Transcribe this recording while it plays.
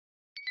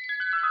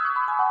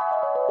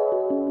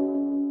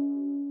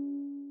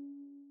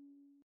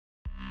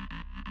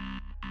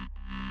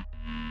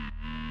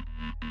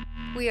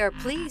We are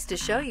pleased to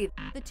show you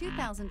the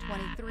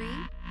 2023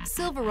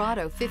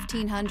 Silverado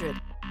 1500.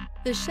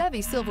 The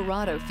Chevy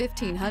Silverado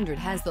 1500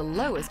 has the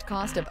lowest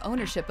cost of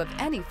ownership of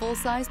any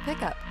full-size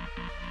pickup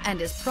and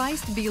is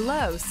priced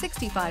below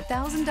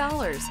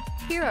 $65,000.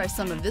 Here are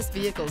some of this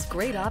vehicle's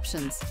great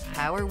options: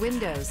 power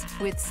windows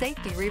with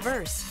safety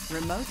reverse,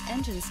 remote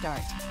engine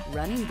start,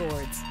 running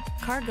boards,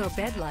 cargo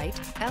bed light,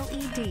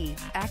 LED,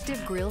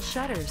 active grille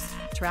shutters,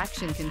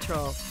 traction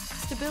control,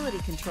 stability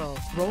control,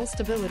 roll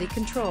stability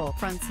control,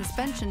 front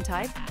suspension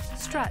type,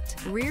 strut,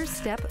 rear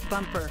step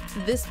bumper.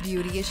 This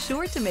beauty is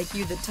sure to make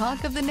you the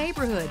talk of the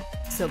neighborhood.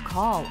 So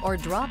call or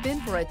drop in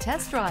for a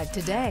test drive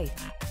today.